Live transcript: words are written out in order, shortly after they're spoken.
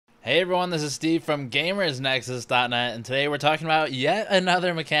Hey everyone, this is Steve from GamersNexus.net, and today we're talking about yet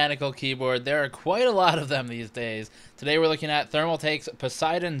another mechanical keyboard. There are quite a lot of them these days. Today we're looking at Thermaltake's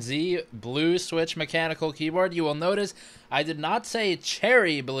Poseidon Z Blue Switch mechanical keyboard. You will notice I did not say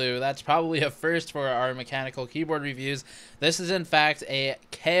cherry blue. That's probably a first for our mechanical keyboard reviews. This is in fact a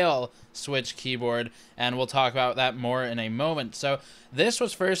Kailh Switch keyboard, and we'll talk about that more in a moment. So this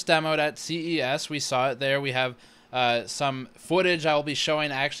was first demoed at CES. We saw it there. We have some footage I will be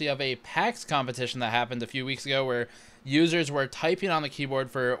showing actually of a PAX competition that happened a few weeks ago where users were typing on the keyboard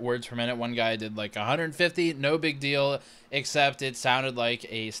for words per minute. One guy did like 150, no big deal, except it sounded like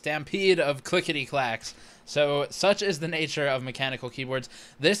a stampede of clickety clacks. So such is the nature of mechanical keyboards.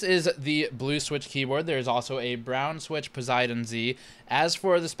 This is the blue Switch keyboard. There's also a brown Switch Poseidon Z. As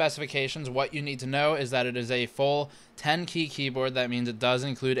for the specifications, what you need to know is that it is a full 10-key keyboard. That means it does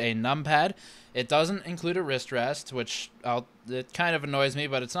include a numpad. It doesn't include a wrist rest, which it kind of annoys me,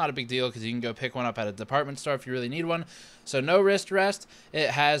 but it's not a big deal because you can go pick one up at a department store if you really need one. So no wrist rest.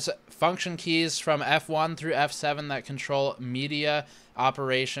 It has function keys from F1 through F7 that control media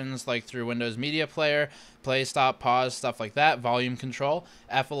operations, like through Windows Media Player, play, stop, pause, stuff like that, volume control.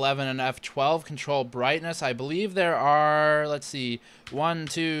 F11 and F12 control brightness. I believe there are, let's see, 1,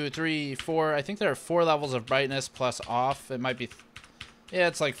 2, 3, 4. I think there are 4 levels of brightness plus off. It might be, yeah,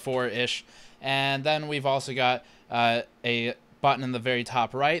 it's like 4-ish. And then we've also got a button in the very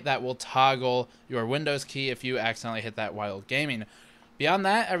top right that will toggle your Windows key if you accidentally hit that while gaming. Beyond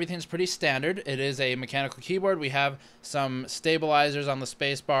that, everything's pretty standard. It is a mechanical keyboard. We have some stabilizers on the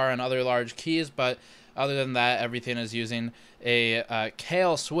spacebar and other large keys, but other than that, everything is using a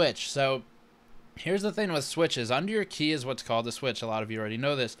Kailh switch. So here's the thing with switches. Under your key is what's called a switch. A lot of you already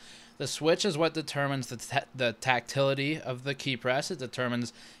know this. The switch is what determines the tactility of the key press. It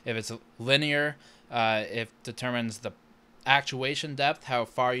determines if it's linear, it determines the actuation depth, how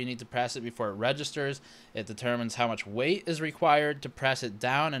far you need to press it before it registers. It determines how much weight is required to press it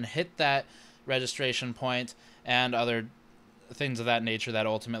down and hit that registration point, and other things of that nature that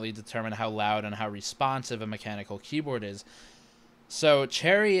ultimately determine how loud and how responsive a mechanical keyboard is. So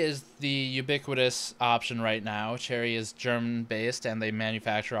Cherry is the ubiquitous option right now. Cherry is German-based, and they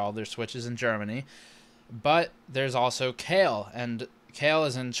manufacture all their switches in Germany. But there's also Kailh, and Kailh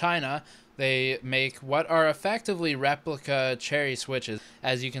is in China. They make what are effectively replica Cherry switches.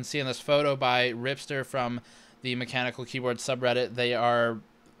 As you can see in this photo by Ripster from the Mechanical Keyboard subreddit, they are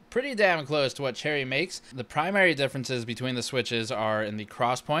pretty damn close to what Cherry makes. The primary differences between the switches are in the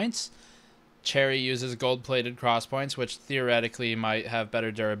cross points. Cherry uses gold-plated crosspoints, which theoretically might have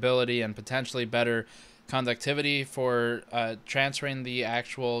better durability and potentially better conductivity for transferring the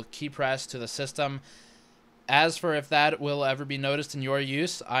actual key press to the system. As for if that will ever be noticed in your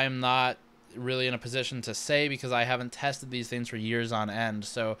use, I am not really in a position to say because I haven't tested these things for years on end.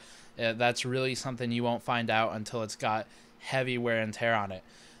 So that's really something you won't find out until it's got heavy wear and tear on it.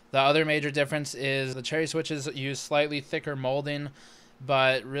 The other major difference is the Cherry switches use slightly thicker molding,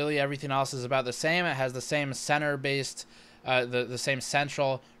 but really everything else is about the same. It has the same center-based, the same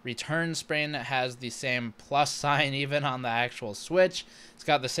central return spring. It has the same plus sign even on the actual switch. It's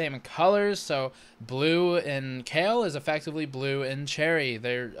got the same colors, so blue in Kailh is effectively blue in Cherry.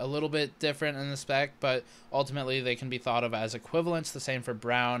 They're a little bit different in the spec, but ultimately they can be thought of as equivalents. The same for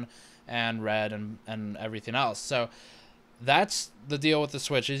brown and red and everything else. So that's the deal with the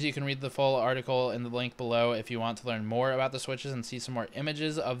switches. You can read the full article in the link below if you want to learn more about the switches and see some more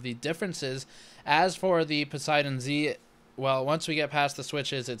images of the differences. As for the Poseidon Z, well, once we get past the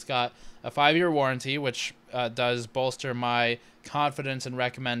switches, it's got a 5-year warranty, which does bolster my confidence in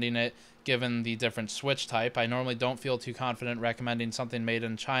recommending it given the different switch type. I normally don't feel too confident recommending something made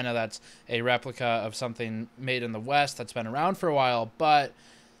in China that's a replica of something made in the West that's been around for a while, but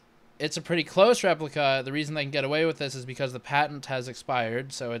it's a pretty close replica. The reason they can get away with this is because the patent has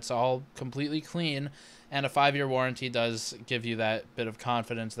expired, so it's all completely clean, and a 5-year warranty does give you that bit of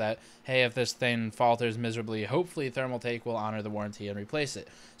confidence that, hey, if this thing falters miserably, hopefully Thermaltake will honor the warranty and replace it.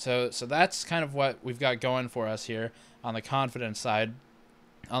 So that's kind of what we've got going for us here on the confidence side.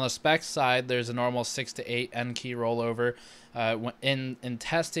 On the specs side, there's a normal 6 to 8 N key rollover. In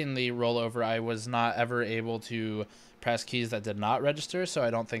testing the rollover, I was not ever able to press keys that did not register, so I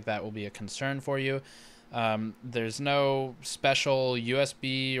don't think that will be a concern for you. There's no special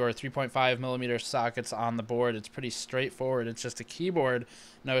USB or 3.5 millimeter sockets on the board. It's pretty straightforward. It's just a keyboard,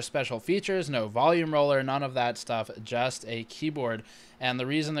 no special features, no volume roller, none of that stuff, just a keyboard. And the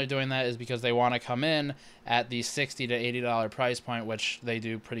reason they're doing that is because they want to come in at the $60 to $80 price point, which they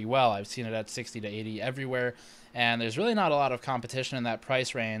do pretty well. I've seen it at $60 to $80 everywhere, and there's really not a lot of competition in that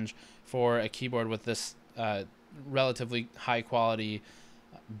price range for a keyboard with this relatively high quality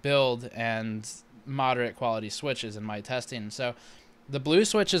build and moderate quality switches in my testing. So the blue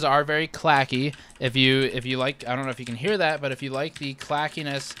switches are very clacky. If you like, I don't know if you can hear that, but if you like the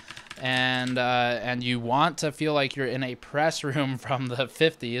clackiness and you want to feel like you're in a press room from the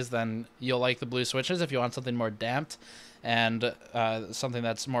 50s, then you'll like the blue switches. If you want something more damped and something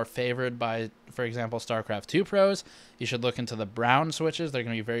that's more favored by, for example, StarCraft 2 pros, you should look into the brown switches. They're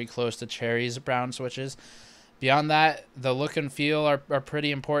going to be very close to Cherry's brown switches. Beyond that, the look and feel are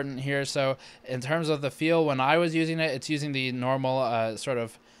pretty important here. So in terms of the feel, when I was using it, it's using the normal sort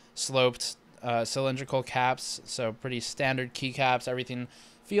of sloped cylindrical caps, so pretty standard keycaps. Everything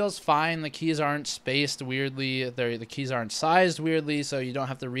feels fine. The keys aren't spaced weirdly. The keys aren't sized weirdly, so you don't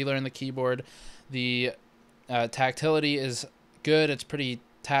have to relearn the keyboard. The tactility is good. It's pretty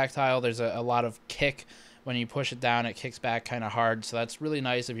tactile. There's a lot of kick. When you push it down, it kicks back kind of hard, so that's really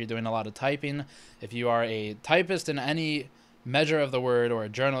nice if you're doing a lot of typing. If you are a typist in any measure of the word, or a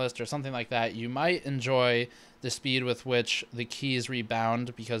journalist or something like that, you might enjoy the speed with which the keys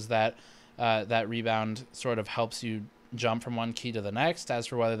rebound, because that rebound sort of helps you jump from one key to the next. As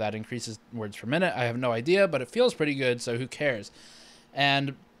for whether that increases words per minute, I have no idea, but it feels pretty good, so who cares?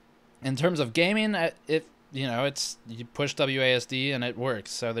 And in terms of gaming, it's you push WASD and it works.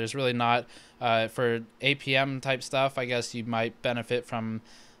 So there's really not for APM type stuff. I guess you might benefit from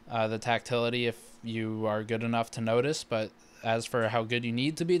the tactility if you are good enough to notice. But as for how good you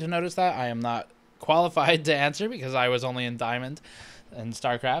need to be to notice that, I am not qualified to answer, because I was only in Diamond and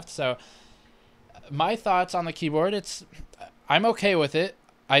StarCraft. So my thoughts on the keyboard, I'm okay with it.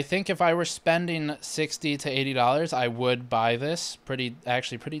 I think if I were spending $60 to $80, I would buy this. Pretty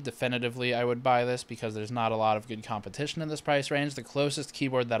definitively, I would buy this, because there's not a lot of good competition in this price range. The closest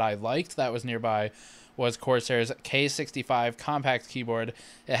keyboard that I liked that was nearby was Corsair's K65 compact keyboard.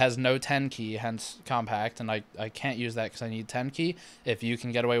 It has no 10 key, hence compact, and I can't use that because I need 10 key. If you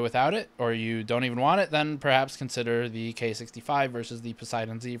can get away without it, or you don't even want it, then perhaps consider the K65 versus the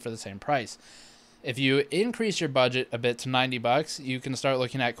Poseidon Z for the same price. If you increase your budget a bit to $90, you can start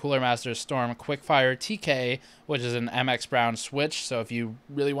looking at Cooler Master's Storm Quickfire TK, which is an MX Brown switch. So if you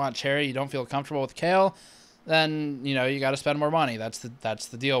really want Cherry, you don't feel comfortable with Kailh, then you got to spend more money. That's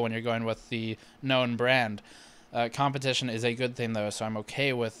the deal when you're going with the known brand. Competition is a good thing though, so I'm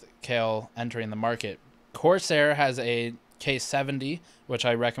okay with Kailh entering the market. Corsair has a K70, which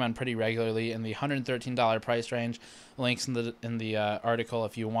I recommend pretty regularly, in the $113 price range. Links in the article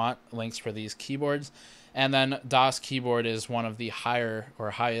if you want links for these keyboards. And then DOS Keyboard is one of the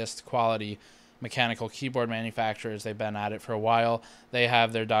highest quality mechanical keyboard manufacturers. They've been at it for a while. They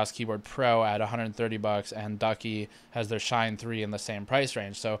have their DOS Keyboard Pro at $130, and Ducky has their Shine 3 in the same price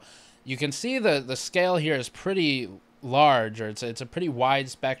range. So you can see the scale here is pretty large, or it's a pretty wide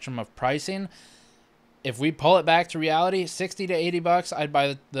spectrum of pricing. If we pull it back to reality, $60 to $80, I'd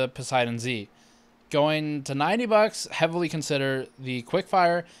buy the Poseidon Z. Going to $90, heavily consider the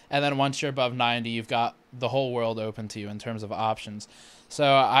Quickfire, and then once you're above 90, you've got the whole world open to you in terms of options.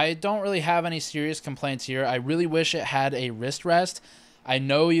 So I don't really have any serious complaints here. I really wish it had a wrist rest. I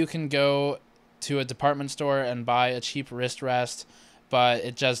know you can go to a department store and buy a cheap wrist rest, but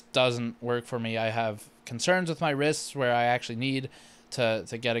it just doesn't work for me. I have concerns with my wrists where I actually need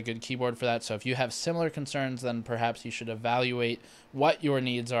to get a good keyboard for that. So if you have similar concerns, then perhaps you should evaluate what your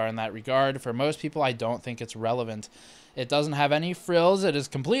needs are in that regard. For most people, I don't think it's relevant. It doesn't have any frills. It is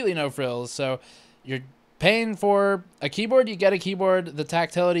completely no frills. So you're paying for a keyboard, you get a keyboard. The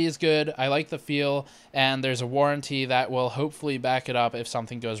tactility is good. I like the feel, and there's a warranty that will hopefully back it up if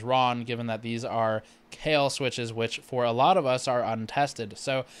something goes wrong, given that these are Kailh switches, which for a lot of us are untested.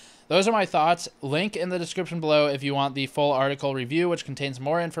 So those are my thoughts. Link in the description below if you want the full article review, which contains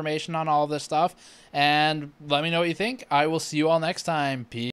more information on all of this stuff. And let me know what you think. I will see you all next time. Peace.